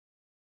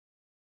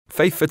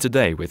Faith for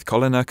Today with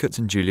Colin Urquhart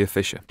and Julia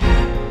Fisher.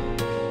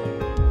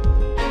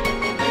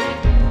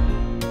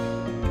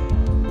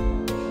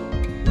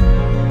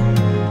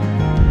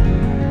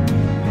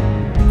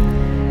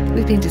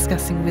 We've been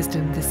discussing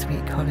wisdom this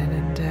week, Colin,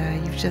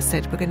 and you've just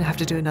said we're going to have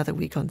to do another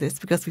week on this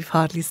because we've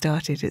hardly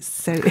started. It's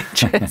so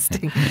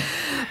interesting.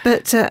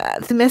 But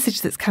the message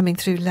that's coming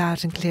through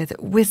loud and clear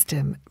that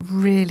wisdom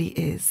really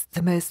is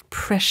the most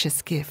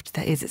precious gift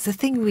there is. It's the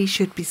thing we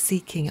should be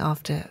seeking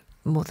after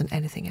more than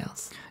anything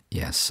else.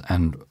 Yes,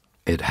 and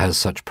it has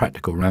such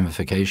practical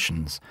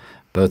ramifications,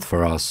 both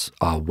for us,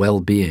 our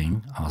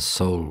well-being, our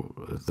soul,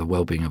 the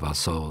well-being of our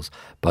souls,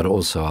 but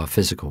also our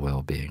physical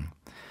well-being.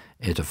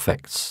 It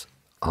affects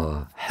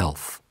our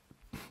health.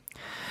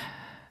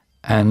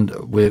 And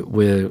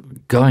we're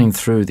going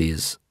through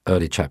these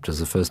early chapters,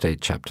 the first 8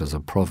 chapters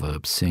of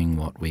Proverbs, seeing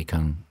what we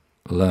can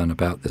learn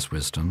about this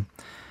wisdom.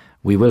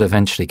 We will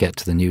eventually get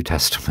to the New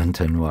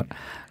Testament and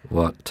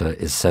what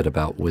is said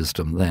about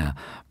wisdom there.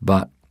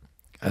 But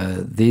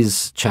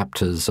these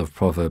chapters of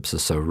Proverbs are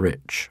so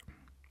rich.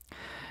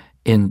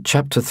 In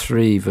chapter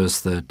 3, verse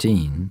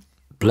 13,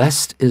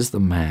 "Blessed is the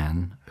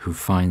man who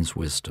finds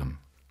wisdom,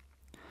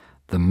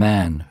 the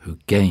man who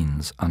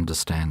gains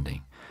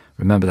understanding."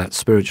 Remember that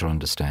spiritual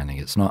understanding.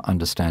 It's not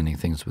understanding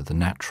things with the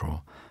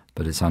natural,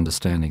 but it's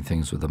understanding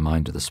things with the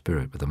mind of the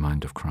Spirit, with the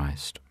mind of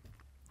Christ.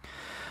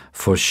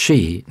 For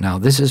she, now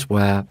this is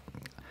where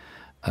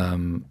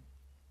in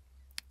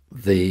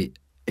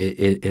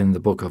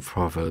the book of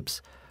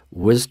Proverbs,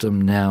 wisdom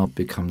now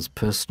becomes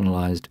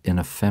personalized in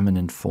a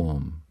feminine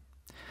form.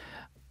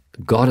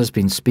 God has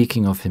been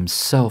speaking of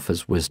himself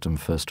as wisdom,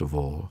 first of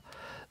all.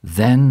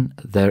 Then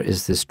there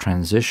is this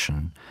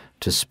transition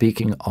to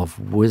speaking of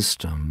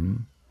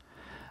wisdom,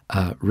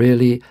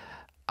 really,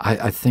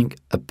 I think,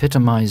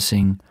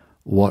 epitomizing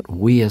what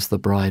we as the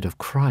bride of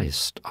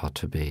Christ are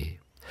to be.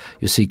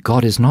 You see,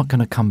 God is not going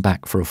to come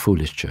back for a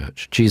foolish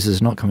church. Jesus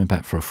is not coming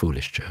back for a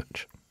foolish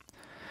church.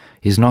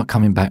 He's not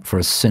coming back for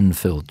a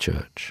sin-filled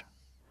church.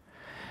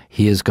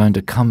 He is going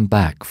to come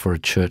back for a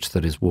church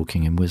that is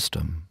walking in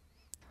wisdom.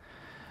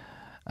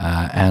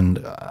 And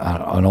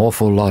an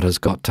awful lot has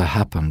got to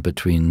happen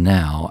between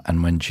now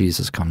and when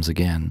Jesus comes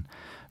again,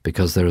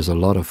 because there is a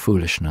lot of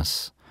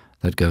foolishness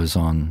that goes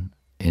on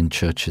in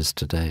churches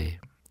today,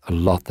 a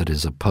lot that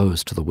is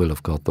opposed to the will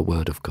of God, the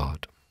Word of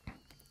God.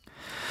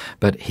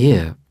 But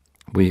here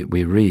we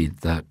read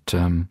that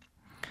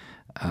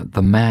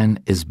the man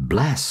is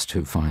blessed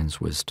who finds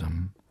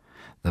wisdom,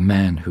 the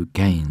man who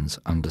gains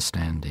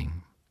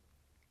understanding.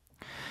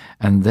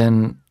 And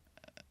then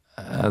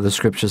the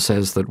scripture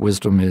says that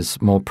wisdom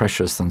is more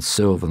precious than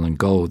silver, than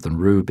gold, than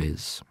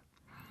rubies,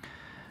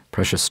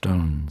 precious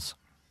stones.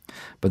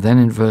 But then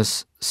in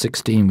verse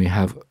 16 we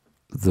have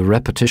the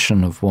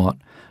repetition of what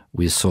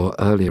we saw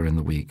earlier in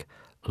the week.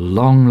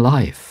 Long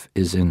life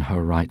is in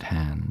her right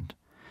hand,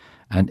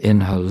 and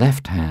in her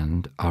left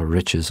hand are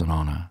riches and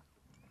honor.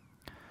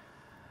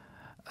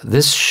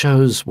 This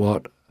shows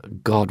what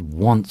God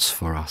wants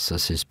for us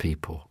as his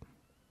people.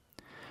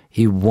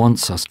 He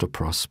wants us to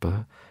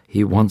prosper.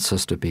 He wants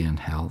us to be in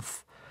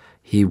health.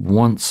 He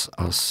wants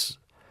us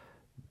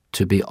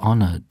to be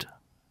honored,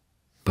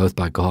 both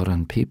by God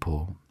and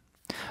people.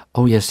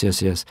 Oh, yes,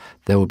 yes, yes,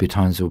 there will be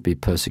times we will be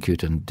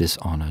persecuted and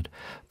dishonored.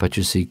 But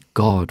you see,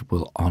 God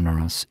will honor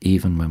us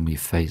even when we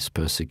face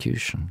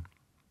persecution.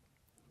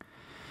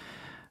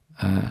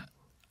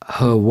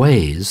 Her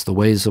ways, the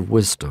ways of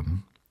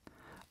wisdom,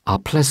 are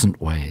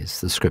pleasant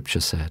ways, the scripture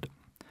said,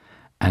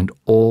 and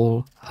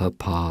all her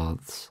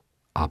paths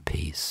are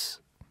peace.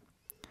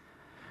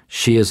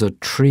 She is a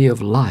tree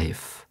of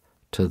life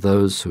to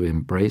those who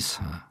embrace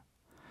her.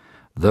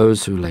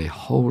 Those who lay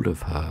hold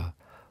of her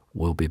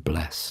will be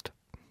blessed.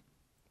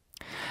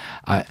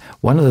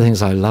 One of the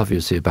things I love,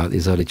 you see, about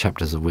these early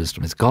chapters of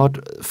wisdom is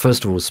God,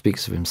 first of all,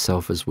 speaks of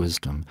himself as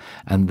wisdom,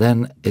 and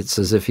then it's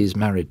as if he's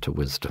married to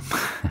wisdom,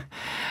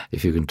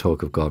 if you can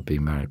talk of God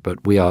being married.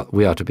 But we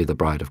are to be the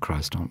bride of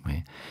Christ, aren't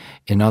we?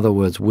 In other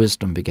words,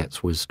 wisdom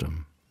begets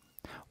wisdom.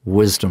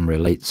 Wisdom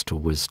relates to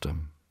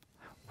wisdom.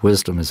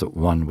 Wisdom is at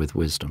one with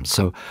wisdom.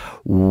 So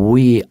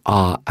we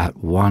are at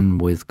one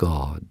with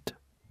God,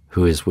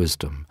 who is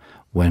wisdom,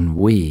 when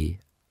we,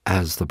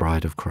 as the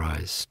bride of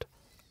Christ,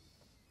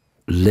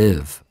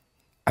 live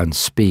and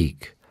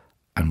speak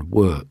and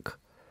work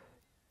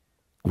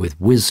with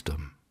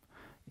wisdom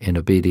in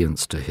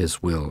obedience to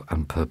his will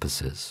and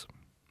purposes.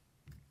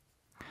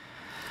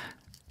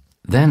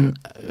 Then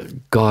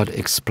God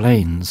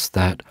explains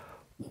that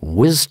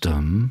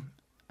wisdom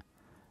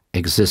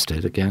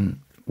existed.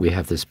 Again, we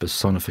have this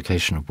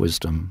personification of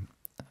wisdom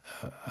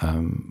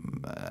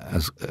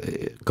as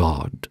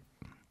God.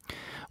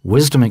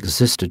 Wisdom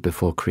existed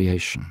before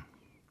creation,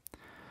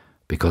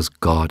 because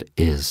God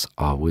is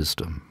our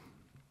wisdom.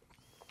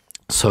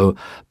 So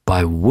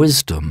by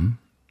wisdom,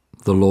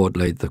 the Lord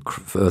laid the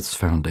earth's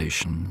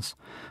foundations.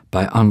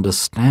 By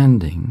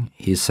understanding,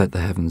 he set the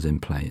heavens in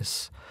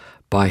place.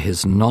 By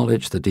his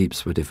knowledge, the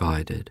deeps were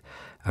divided,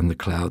 and the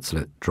clouds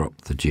let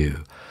drop the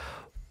dew.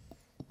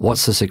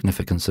 What's the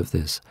significance of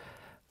this?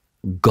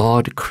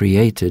 God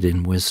created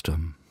in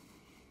wisdom.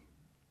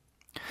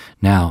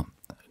 Now,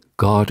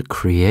 God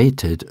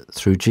created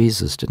through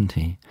Jesus, didn't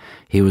he?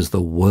 He was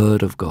the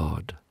Word of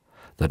God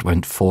that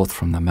went forth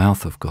from the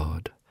mouth of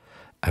God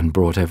and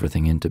brought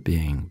everything into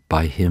being.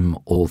 By him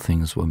all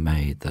things were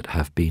made that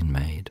have been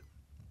made.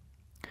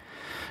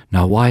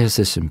 Now, why is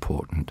this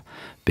important?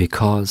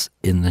 Because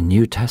in the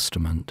New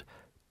Testament,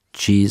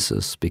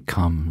 Jesus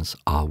becomes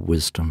our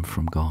wisdom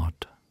from God.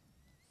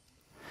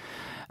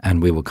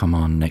 And we will come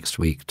on next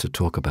week to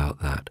talk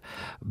about that.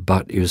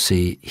 But you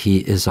see, he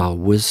is our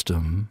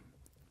wisdom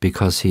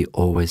because he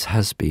always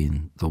has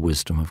been the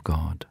wisdom of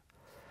God.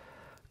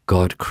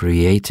 God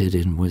created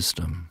in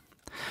wisdom.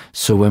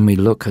 So when we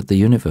look at the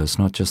universe,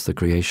 not just the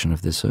creation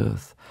of this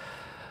earth,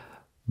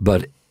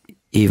 but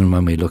even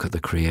when we look at the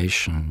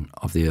creation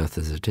of the earth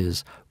as it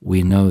is,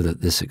 we know that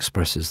this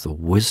expresses the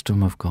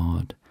wisdom of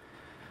God.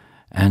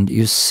 And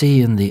you see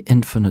in the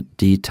infinite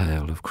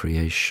detail of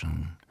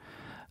creation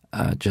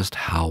just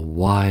how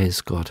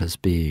wise God has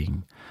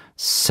been,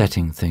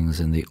 setting things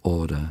in the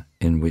order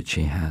in which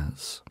he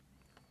has.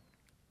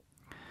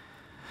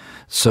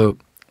 So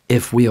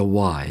if we are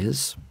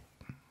wise,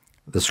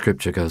 the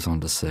scripture goes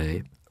on to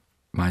say,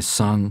 my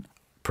son,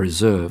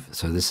 preserve,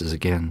 so this is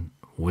again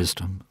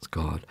wisdom, it's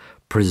God,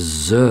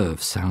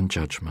 preserve sound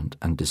judgment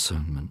and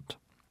discernment.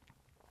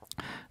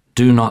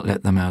 Do not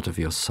let them out of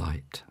your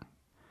sight.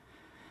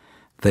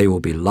 They will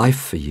be life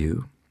for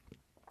you,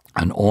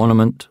 an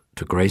ornament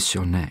to grace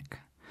your neck.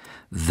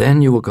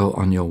 Then you will go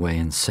on your way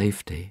in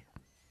safety,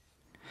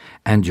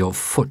 and your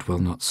foot will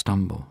not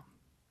stumble.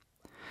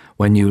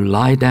 When you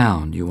lie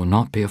down, you will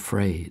not be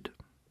afraid.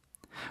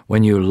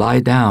 When you lie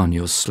down,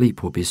 your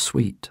sleep will be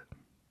sweet.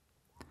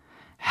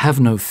 Have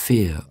no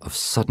fear of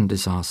sudden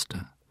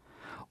disaster,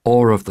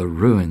 or of the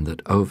ruin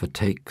that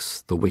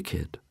overtakes the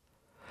wicked,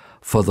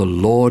 for the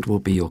Lord will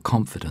be your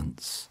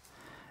confidence,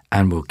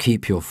 and will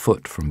keep your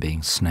foot from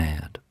being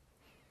snared.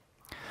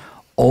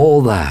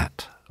 All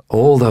that,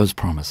 all those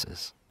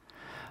promises,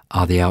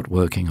 are the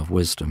outworking of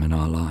wisdom in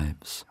our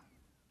lives.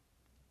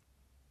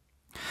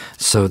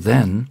 So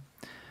then,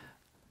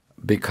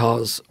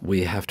 because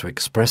we have to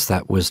express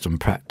that wisdom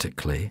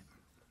practically,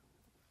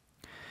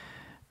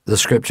 the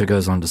scripture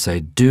goes on to say,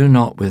 do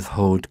not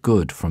withhold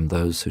good from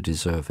those who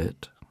deserve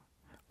it,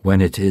 when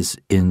it is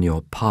in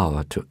your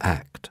power to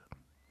act.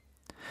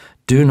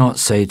 Do not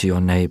say to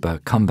your neighbor,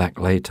 come back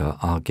later,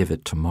 I'll give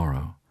it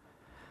tomorrow,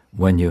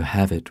 when you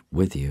have it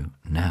with you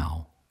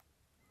now.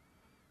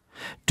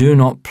 Do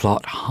not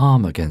plot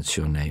harm against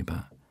your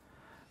neighbor,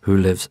 who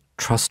lives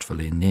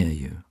trustfully near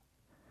you.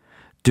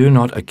 Do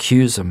not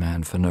accuse a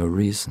man for no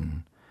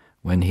reason,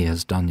 when he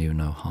has done you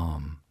no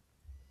harm.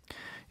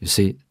 You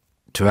see,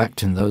 to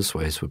act in those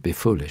ways would be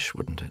foolish,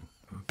 wouldn't it?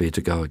 It would be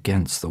to go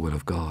against the will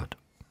of God.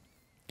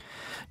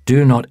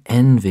 Do not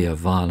envy a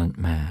violent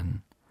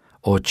man,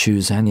 or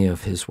choose any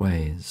of his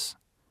ways.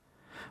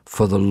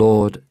 For the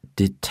Lord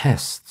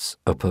detests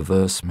a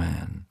perverse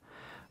man,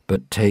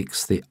 but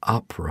takes the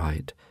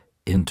upright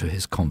into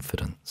his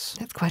confidence.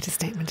 That's quite a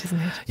statement, isn't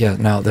it? Yeah,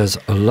 now there's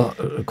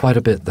quite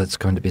a bit that's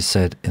going to be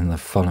said in the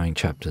following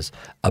chapters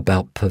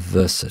about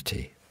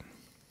perversity.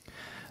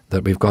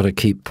 That we've got to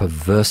keep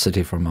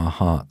perversity from our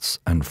hearts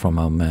and from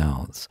our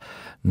mouths.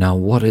 Now,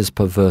 what is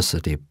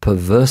perversity?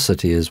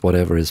 Perversity is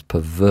whatever is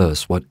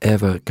perverse,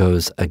 whatever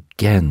goes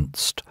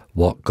against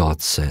what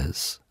God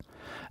says,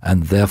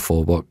 and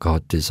therefore what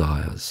God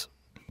desires.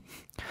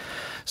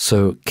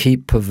 So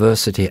keep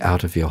perversity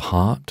out of your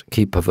heart,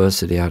 keep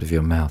perversity out of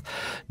your mouth.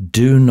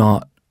 Do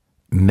not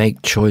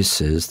make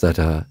choices that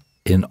are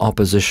in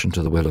opposition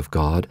to the will of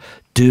God.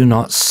 Do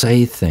not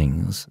say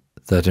things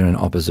that are in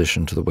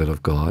opposition to the will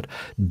of God.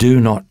 Do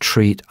not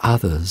treat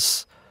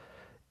others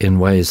in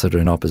ways that are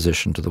in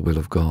opposition to the will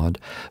of God,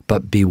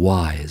 but be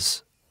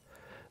wise.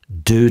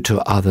 Do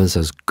to others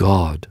as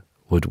God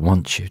would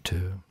want you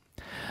to.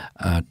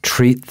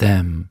 Treat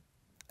them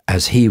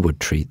as he would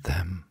treat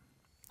them,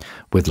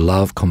 with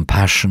love,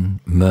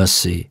 compassion,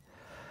 mercy,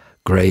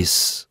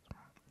 grace.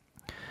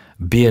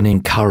 Be an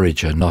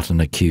encourager, not an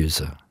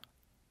accuser.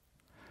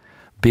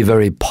 Be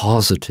very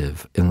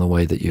positive in the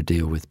way that you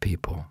deal with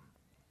people,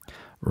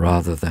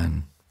 rather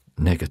than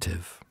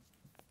negative.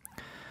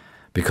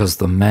 Because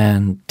the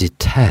Lord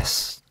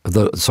detests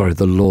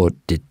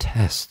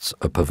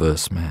a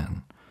perverse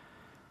man.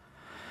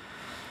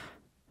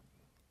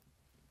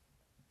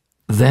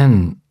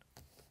 Then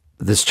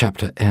this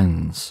chapter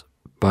ends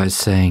by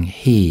saying,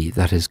 he,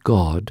 that is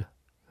God,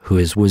 who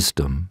is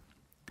wisdom,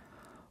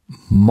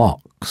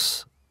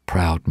 mocks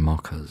proud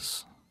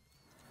mockers,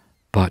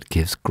 but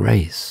gives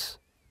grace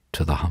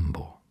to the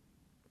humble.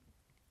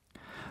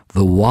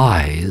 The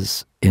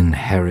wise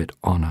inherit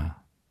honor,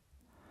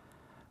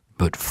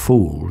 but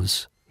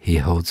fools he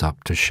holds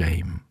up to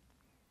shame.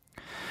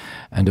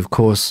 And of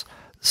course,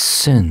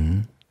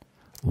 sin,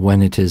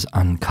 when it is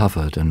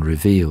uncovered and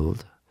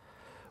revealed,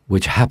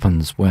 which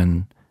happens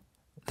when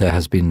there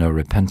has been no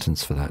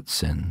repentance for that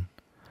sin,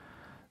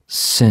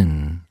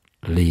 sin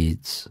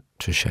leads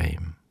to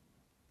shame.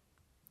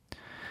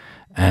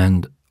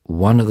 And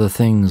one of the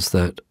things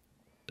that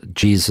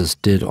Jesus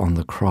did on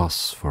the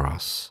cross for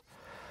us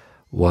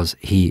was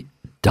he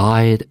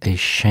died a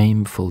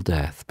shameful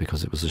death,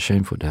 because it was a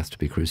shameful death to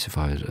be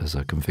crucified as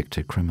a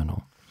convicted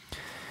criminal.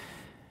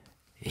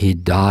 He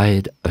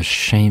died a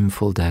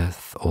shameful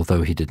death,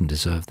 although he didn't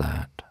deserve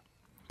that,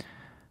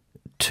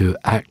 to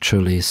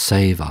actually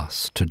save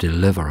us, to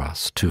deliver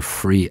us, to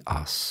free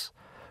us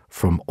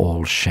from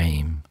all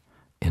shame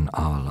in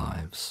our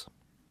lives.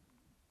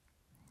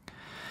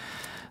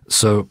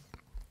 So,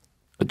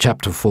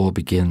 chapter 4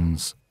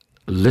 begins,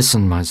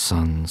 "Listen, my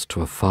sons,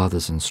 to a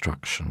father's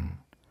instruction.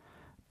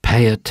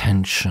 Pay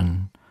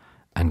attention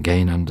and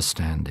gain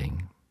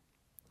understanding.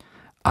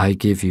 I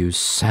give you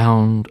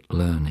sound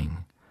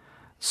learning,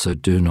 so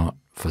do not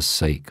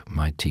forsake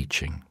my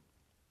teaching."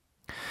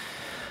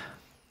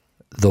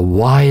 The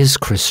wise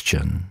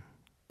Christian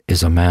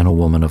is a man or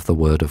woman of the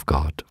Word of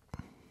God.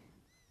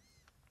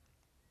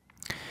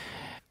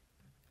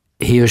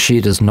 He or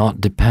she does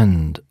not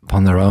depend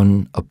upon their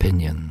own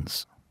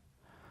opinions,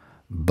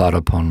 but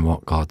upon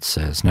what God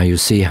says. Now you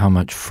see how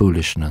much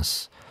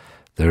foolishness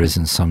there is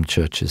in some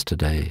churches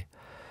today,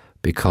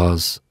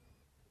 because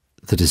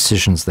the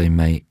decisions they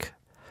make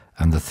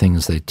and the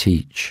things they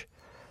teach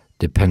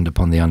depend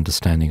upon the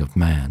understanding of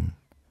man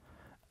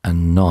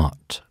and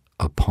not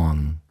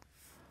upon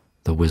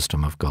the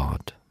wisdom of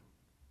God.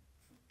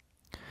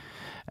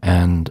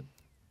 And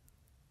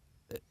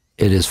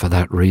it is for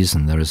that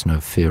reason there is no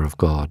fear of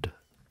God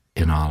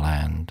in our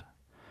land.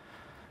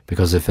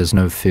 Because if there's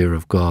no fear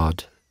of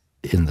God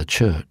in the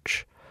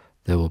church,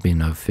 there will be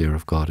no fear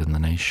of God in the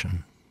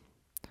nation.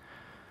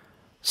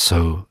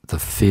 So the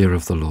fear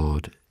of the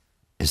Lord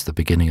is the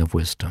beginning of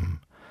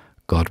wisdom.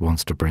 God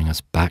wants to bring us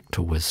back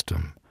to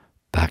wisdom,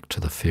 back to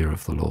the fear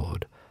of the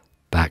Lord,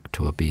 back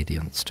to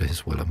obedience to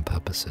his will and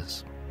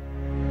purposes.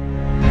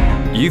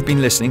 You've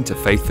been listening to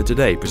Faith for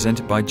Today,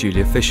 presented by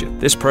Julia Fisher.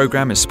 This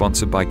program is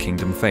sponsored by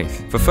Kingdom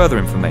Faith. For further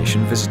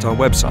information, visit our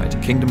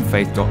website,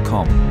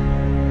 kingdomfaith.com.